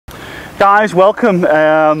Guys, welcome.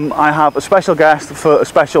 I have a special guest for a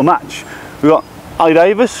special match. We've got Ali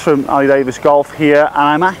Davies from Ali Davies Golf here, and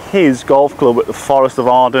I'm at his golf club at the Forest of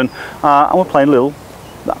Arden, and we're playing a little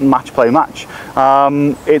match play match.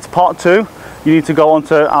 It's part 2. You need to go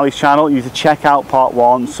onto Ali's channel, you need to check out part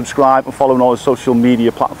 1, subscribe and follow on all the social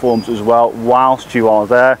media platforms as well. Whilst you are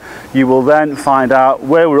there, you will then find out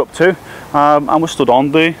where we're up to, and we're stood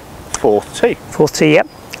on the 4th tee. 4th tee, yep.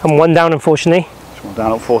 I'm one down, unfortunately. One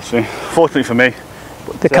down, unfortunately. Fortunately for me.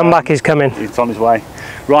 But the comeback is coming. It's on his way.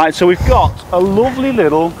 Right, so we've got a lovely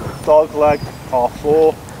little dog leg par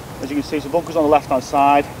 4. As you can see, some bunkers on the left hand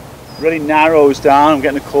side. Really narrows down. I'm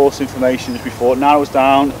getting the course information as before. It narrows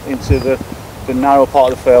down into the narrow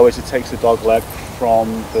part of the fairway, so it takes the dog leg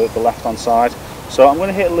from the left hand side. So I'm going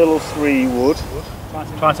to hit a little 3 wood.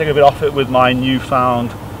 Try and take a bit off it with my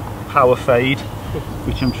newfound power fade,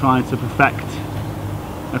 which I'm trying to perfect.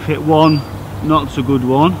 I've hit one not so good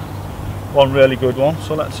one, one really good one,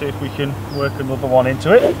 so let's see if we can work another one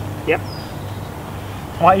into it. Yep.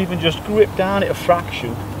 Might even just grip down it a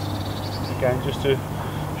fraction, again just to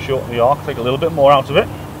shorten the arc, take a little bit more out of it.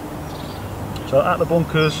 So at the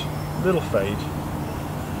bunkers, little fade.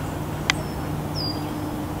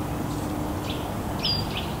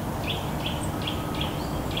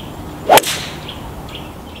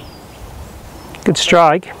 Good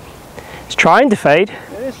strike. It's trying to fade.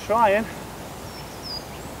 It is trying.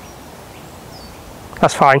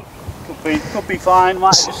 That's fine. Could be fine.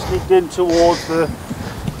 Might have just sneaked in towards the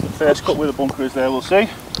first cut where the bunker is there, we'll see.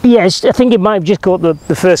 Yes, I think it might have just got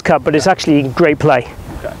the first cut, but it's actually in great play.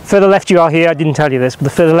 Okay. Further left you are here, I didn't tell you this, but the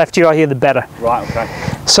further left you are here, the better. Right, okay.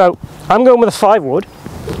 So I'm going with a 5 wood,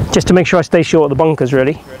 just to make sure I stay short of the bunkers,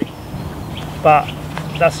 really. But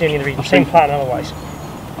that's the only reason. Same pattern otherwise.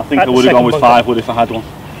 I think I would have gone with 5 wood if I had one.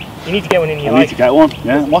 You need to get one in your life. I need to get one,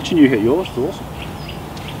 yeah. I'm watching you hit yours, it's awesome.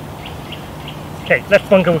 Okay, left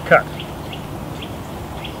bunker would cut.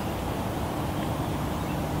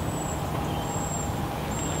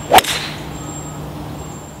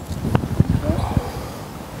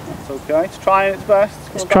 That's okay, it's trying its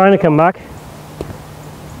best. It's trying to come back.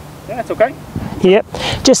 Yeah, it's okay. Yep,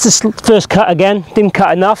 just this first cut again, didn't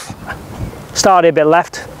cut enough. Started a bit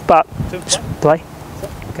left, but play.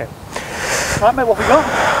 Okay. Right, mate, what have we got?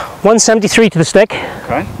 173 to the stick.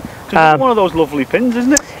 Okay. So it's one of those lovely pins,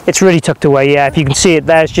 isn't it? It's really tucked away, yeah. If you can see it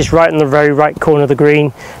there, it's just right in the very right corner of the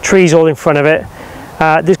green. Trees all in front of it.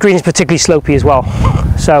 This green is particularly slopey as well.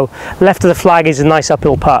 So left of the flag is a nice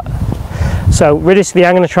uphill putt. So realistically,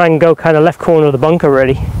 I'm going to try and go kind of left corner of the bunker,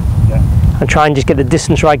 really. Yeah. And try and just get the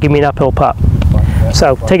distance right, give me an uphill putt. Right, yeah,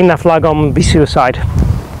 so taking that flag on would be suicide.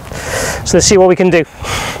 So let's see what we can do.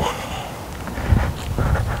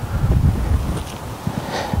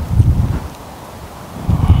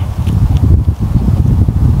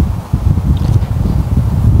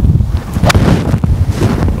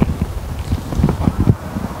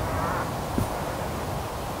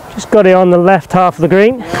 Got it on the left half of the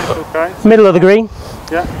green, yeah, okay. Middle of the green.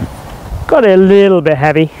 Yeah. Got it a little bit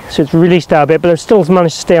heavy, so it's released out a bit, but I've still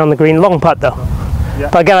managed to stay on the green. Long putt though. Yeah.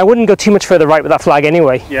 But again, I wouldn't go too much further right with that flag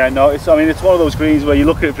anyway. Yeah, no, it's one of those greens where you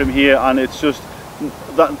look at it from here and it's just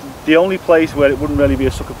that the only place where it wouldn't really be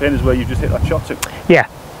a sucker pin is where you just hit that shot to. Yeah.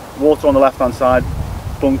 Water on the left hand side,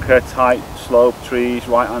 bunker, tight, slope, trees,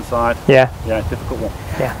 right hand side. Yeah. Yeah, difficult one.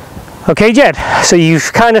 Yeah. Okay, Jed, so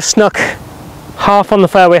you've kind of snuck half on the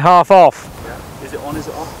fairway, half off. Yeah. Is it on, is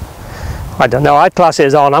it off? I don't know, I'd class it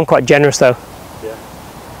as on. I'm quite generous though. Yeah.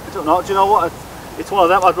 I don't know, do you know what? It's one of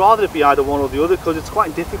them. I'd rather it be either one or the other because it's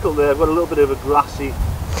quite difficult there. I've got a little bit of a grassy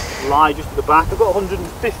lie just at the back. I've got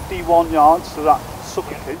 151 yards to that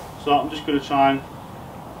sucker pin. So I'm just going to try and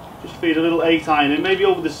just feed a little 8 iron in, maybe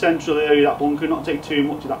over the central area of that bunker, not take too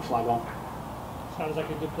much of that flag on. Sounds like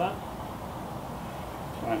a good plan.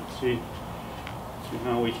 Right, see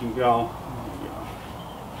how we can go.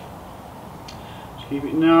 Just keep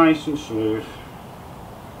it nice and smooth.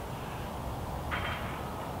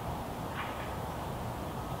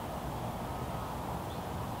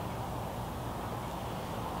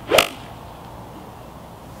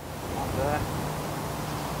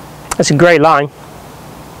 That's a great line.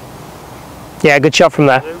 Yeah, good shot from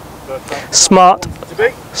there. Smart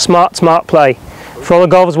play. For all the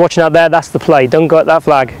golfers watching out there, that's the play. Don't go at that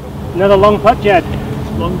flag. Another long putt, Jed.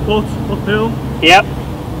 Long putt, uphill. Yep.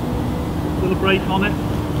 Little break on it.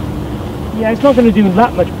 Yeah, it's not going to do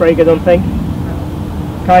that much break, I don't think.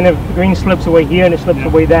 Kind of, the green slips away here and it slips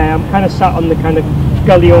away there. I'm kind of sat on the kind of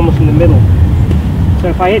gully almost in the middle. So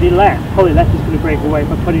if I hit it left, probably left is going to break away. If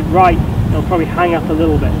I put it right, it'll probably hang up a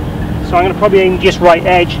little bit. So I'm going to probably aim just right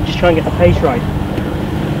edge and just try and get the pace right.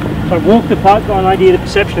 I walk the putt, got an idea of the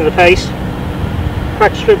perception of the pace.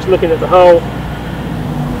 Crack strips looking at the hole.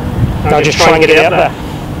 I'll just try and get it up there.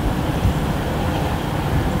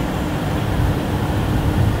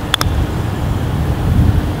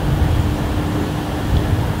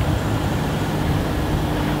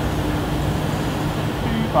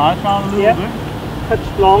 Down a little bit.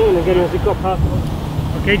 Touch long and again as it got past.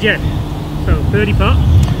 Okay, Jed. So 30 putt.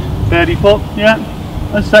 30 putt, yeah.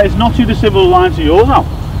 Let's say it's not too dissimilar line to yours now.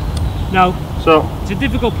 No. So it's a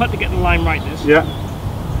difficult putt to get the line right. This. Yeah.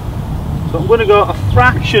 So I'm going to go a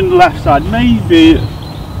fraction left side, maybe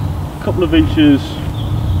a couple of inches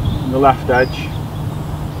on the left edge.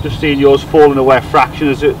 Just seeing yours falling away a fraction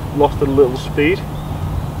as it lost a little speed.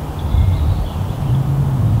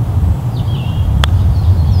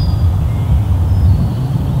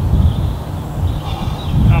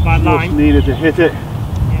 Just needed to hit it.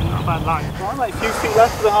 Yeah, not a bad line. Right, like a few feet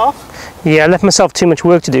left for the half. Yeah, I left myself too much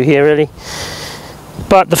work to do here, really.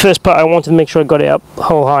 But the first putt, I wanted to make sure I got it up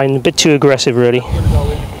hole high and a bit too aggressive, really.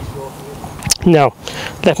 No,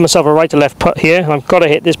 left myself a right to left putt here. I've got to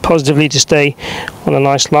hit this positively to stay on a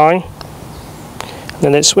nice line.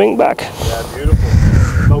 Then let it swing back. Yeah, beautiful.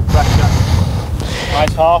 No pressure.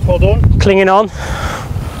 Nice half, well done. Clinging on.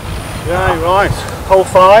 Yeah, you're right. Hole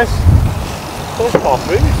 5. It's par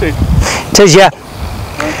 3, you see. It is, yeah.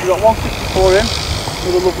 We've got 164 in,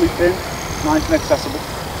 with a lovely pin, nice and accessible.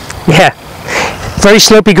 Yeah, very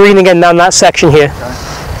slopey green again down that section here.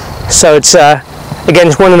 Okay. So it's again,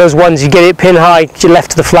 it's one of those ones you get it pin high, to your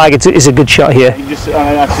left of the flag. It's a good shot here. You just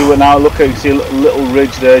actually, when I look at, you see a little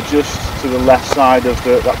ridge there, just to the left side of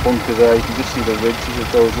that bunker there. You can just see the ridge as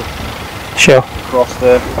it goes up. Sure. Across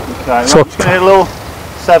there. Okay. So I'm just going to hit a little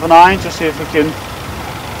 7-iron, just see if we can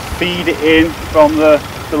feed it in from the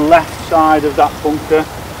left side of that bunker.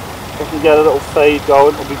 If I can get a little fade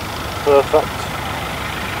going, it'll be perfect.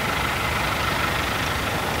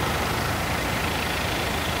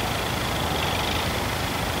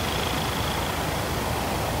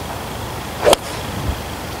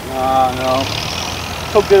 Ah,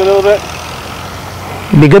 no. Tugged it a little bit.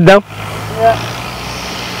 Be good though. Yeah.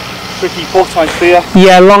 Tricky putt, I fear.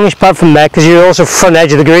 Yeah, longish putt from there because you're also front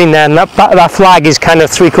edge of the green there, and that flag is kind of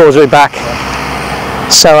 3/4 way back. Yeah.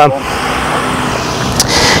 So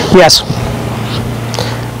yes.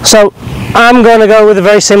 So I'm going to go with a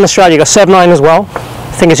very similar strategy. I got 7-iron as well.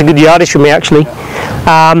 I think it's a good yardage for me actually.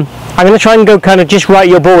 I'm going to try and go kind of just right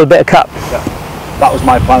your ball with a bit of cut. Yeah. That was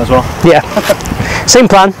my plan as well. Yeah. Same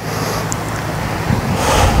plan.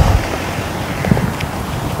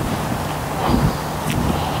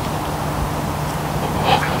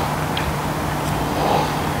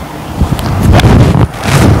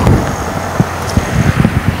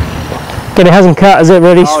 It hasn't cut, has it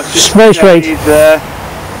really? No, it's just very straight. You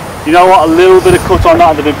know what, a little bit of cut on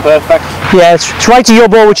that would have been perfect. Yeah, it's right to your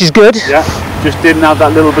ball, which is good. Yeah, just didn't have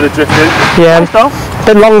that little bit of drift in. Yeah, a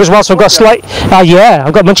bit long as well, so I've got slight... yeah,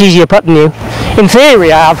 I've got much easier putt than you. In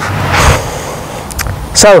theory, I have.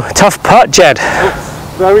 So, tough putt, Jed.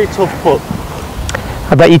 Very tough putt.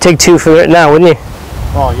 I bet you take 2 for it now, wouldn't you?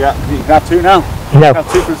 Oh yeah, you can have 2 now. No. You can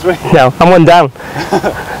have 2 for 3. No, I'm 1 down.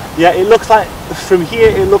 Yeah, it looks like, from here,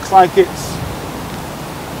 it looks like it's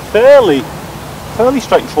fairly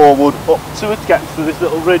straightforward up to it, get to this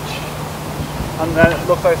little ridge, and then it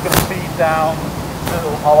looks like it's going to feed down a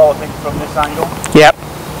little hollow, I think, from this angle. Yep.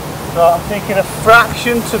 So I'm thinking a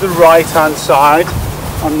fraction to the right hand side,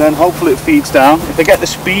 and then hopefully it feeds down. If they get the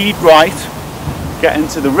speed right, get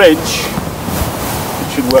into the ridge,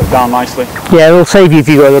 it should work down nicely. Yeah, it'll save you if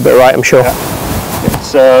you go a little bit right, I'm sure. Yeah.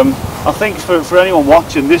 It's I think for anyone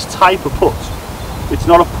watching, this type of putt, it's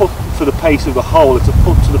not a putt for the pace of the hole, it's a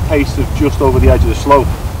putt to the pace of just over the edge of the slope.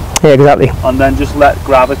 Yeah, exactly. And then just let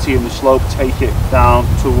gravity and the slope take it down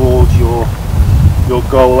towards your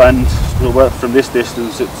goal end. So from this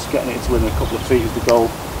distance, it's getting it to within a couple of feet of the goal.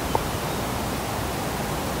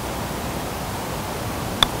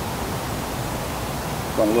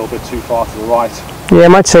 Gone a little bit too far to the right. Yeah, it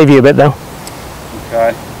might save you a bit though.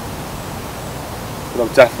 Okay. But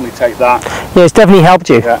I'll definitely take that. Yeah, it's definitely helped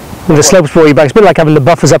you. Yeah. And the slopes brought you back. It's a bit like having the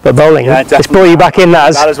buffers up at bowling. Yeah, It's brought you back in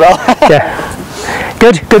that as well. Yeah.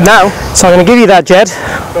 Good now. So I'm going to give you that, Jed.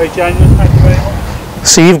 Very genuine, thank you very much.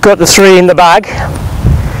 So you've got the 3 in the bag.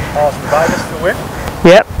 Awesome, bag is the win.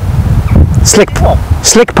 Yep.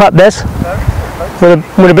 Slick putt this.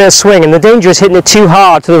 With a bit of swing, and the danger is hitting it too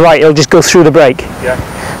hard to the right, it'll just go through the break. Yeah.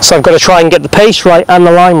 So I've got to try and get the pace right and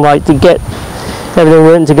the line right to get everything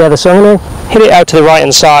working together. So I'm going to hit it out to the right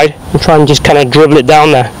hand side and try and just kind of dribble it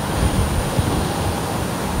down there.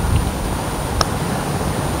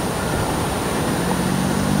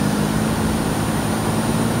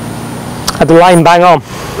 Had the line bang on.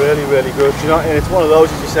 Really, really good. You know, and it's one of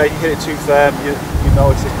those, as you say, you hit it too firm, you know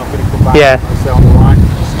it's just not going to come back. Yeah. And stay on the line.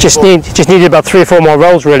 Just needed about 3 or 4 more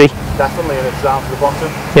rolls, really. Definitely, and it's down to the bottom.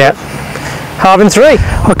 Yeah. Halving 3.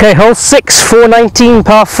 Okay, hole 6, 419,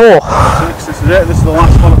 par 4. 6, this is it. This is the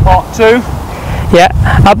last one of part 2. Yeah,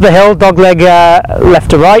 up the hill, dogleg left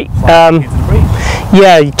to right.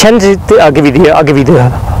 Yeah, you tend to. I'll give you the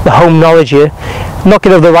home knowledge here. Knock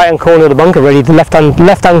it over the right hand corner of the bunker, really. The left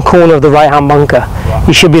hand corner of the right hand bunker. Right.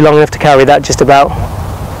 You should be long enough to carry that, just about.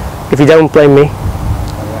 If you don't, blame me.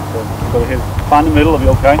 Find the middle, will be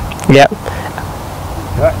okay. Yeah.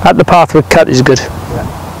 Okay. At the pathway cut is good.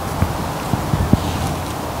 Yeah.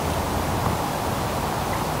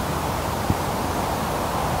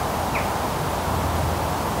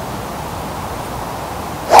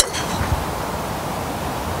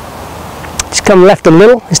 Come left a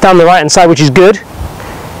little, it's down the right hand side, which is good.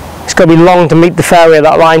 It's got to be long to meet the fairway of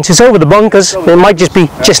that line, so it's over the bunkers. It might just be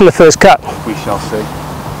just in the first cut. We shall see.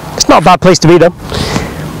 It's not a bad place to be though.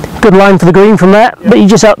 Good line for the green from there, but you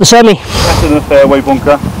just out the semi. Better than a fairway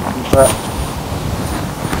bunker.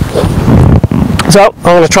 So I'm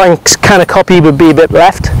going to try and kind of copy, but be a bit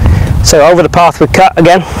left. So over the pathway cut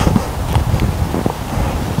again.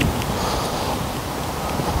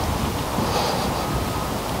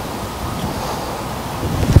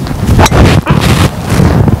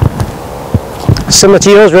 Similar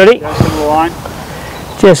to yours, really. Yeah, similar line.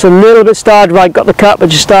 Just a little bit started right, got the cut, but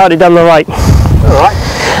just started down the right.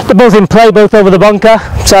 Alright. They're both in play, both over the bunker,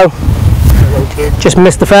 so just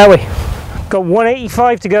missed the fairway. Got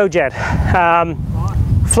 185 to go, Jed.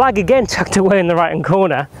 Flag again tucked away in the right hand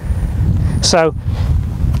corner. So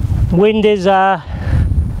wind is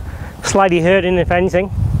slightly hurting, if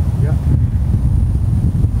anything. Yeah.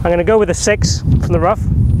 I'm going to go with a 6 from the rough.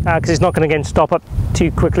 Because it's not going to again stop up too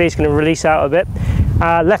quickly, it's going to release out a bit.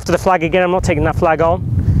 Left of the flag again, I'm not taking that flag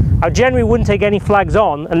on. I generally wouldn't take any flags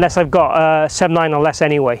on unless I've got 7-9 or less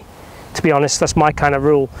anyway, to be honest. That's my kind of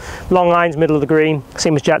rule. Long irons, middle of the green,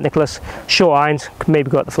 same as Jack Nicklaus. Short irons, maybe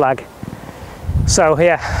got the flag. So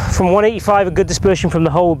yeah, from 185, a good dispersion from the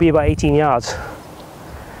hole would be about 18 yards.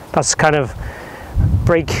 That's kind of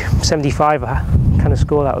break 75 kind of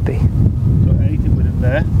score that would be. Got anything with him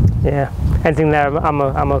there? Yeah, anything there,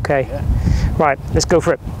 I'm okay. Yeah. Right, let's go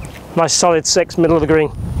for it. Nice solid 6, middle of the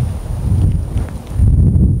green.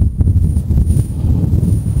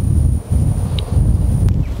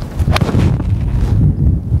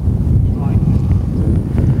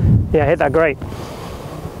 Yeah, hit that great.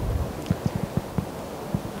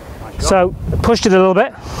 Nice. So pushed it a little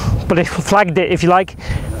bit, but it flagged it if you like.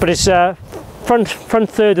 But it's front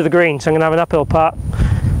third of the green, so I'm going to have an uphill part.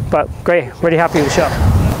 But great, really happy with the shot.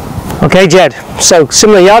 Okay, Jed, so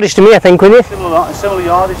similar yardage to me, I think, wouldn't you? Similar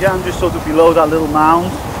yardage, yeah. I'm just sort of below that little mound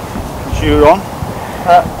which you're on.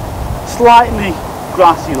 Slightly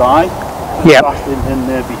grassy line, yeah. Grass in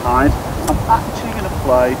there behind. I'm actually going to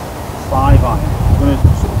play 5 iron. I'm going to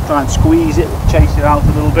sort of try and squeeze it, chase it out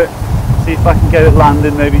a little bit, see if I can get it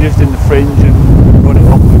landing maybe just in the fringe and run it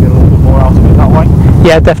up and get a little bit more out of it that way.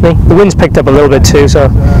 Yeah, definitely. The wind's picked up a little bit too, so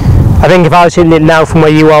I think if I was hitting it now from where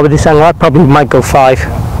you are with this angle, I probably might go 5.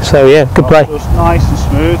 So yeah, good play. Just nice and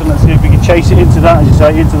smooth, and let's see if we can chase it into that, as you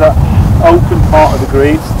say, into that open part of the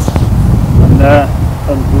green,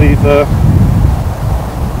 and leave a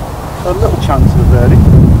little chance of a birdie.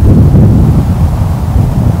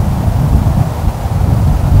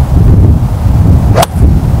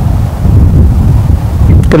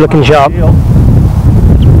 Good looking shot.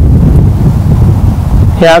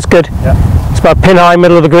 Yeah, that's good. Yeah. It's about pin high,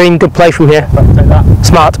 middle of the green. Good play from here. Take that.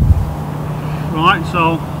 Smart. Right,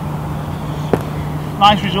 so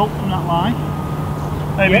nice result from that line.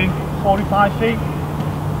 Maybe 45 feet.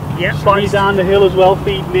 Yeah. Slightly down the hill as well,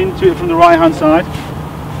 feeding into it from the right hand side.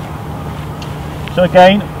 So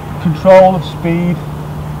again, control of speed,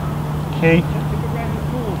 key.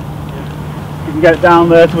 You can get it down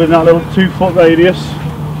there to within that little 2-foot radius.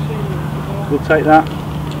 We'll take that.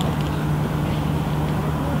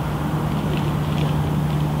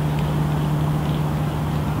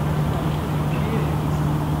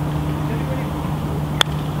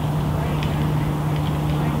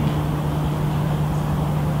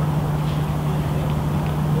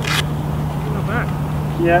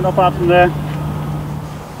 Yeah, not bad from there.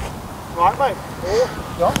 Right, mate.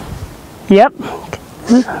 Yep.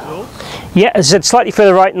 Yeah, it's slightly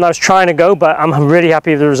further right than I was trying to go, but I'm really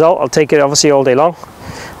happy with the result. I'll take it obviously all day long.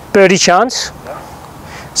 Birdie chance. Yeah.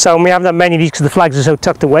 So we haven't done many of these because the flags are so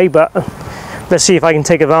tucked away, but let's see if I can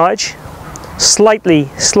take advantage. Slightly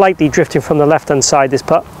drifting from the left hand side, this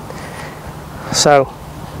putt. So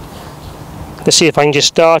Let's see if I can just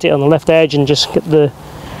start it on the left edge and just get the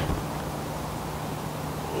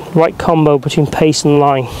right combo between pace and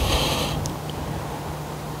line.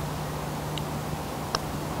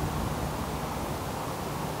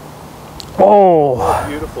 Oh!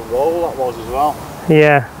 Beautiful roll that was as well.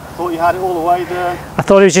 Yeah. Thought you had it all the way there. I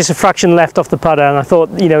thought it was just a fraction left off the putter, and I thought,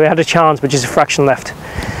 you know, it had a chance, but just a fraction left.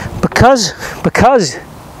 Because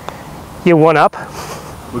you're one up.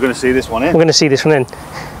 We're going to see this one in. We're going to see this one in.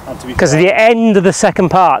 Because at the end of the second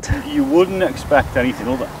part. You wouldn't expect anything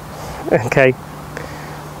other. Okay.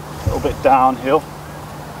 A little bit downhill.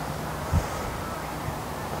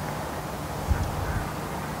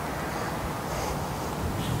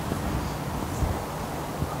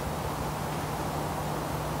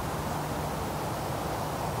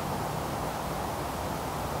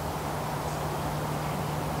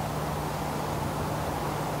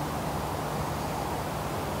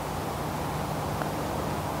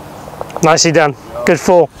 Nicely done. Good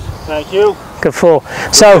fall. Thank you. Good fall.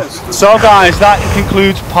 So guys, that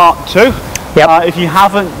concludes part 2. Yep. If you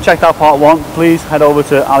haven't checked out part 1, please head over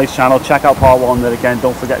to Ali's channel, check out part 1. Then again,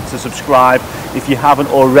 don't forget to subscribe. If you haven't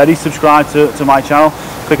already subscribed to my channel,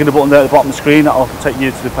 clicking the button there at the bottom of the screen, that'll take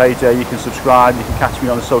you to the page there. You can subscribe. You can catch me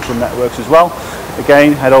on the social networks as well.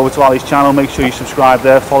 Again, head over to Ali's channel, make sure you subscribe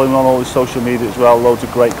there, follow me on all his social media as well, loads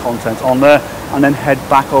of great content on there. And then head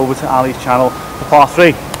back over to Ali's channel for part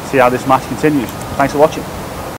 3. See how this match continues. Thanks for watching.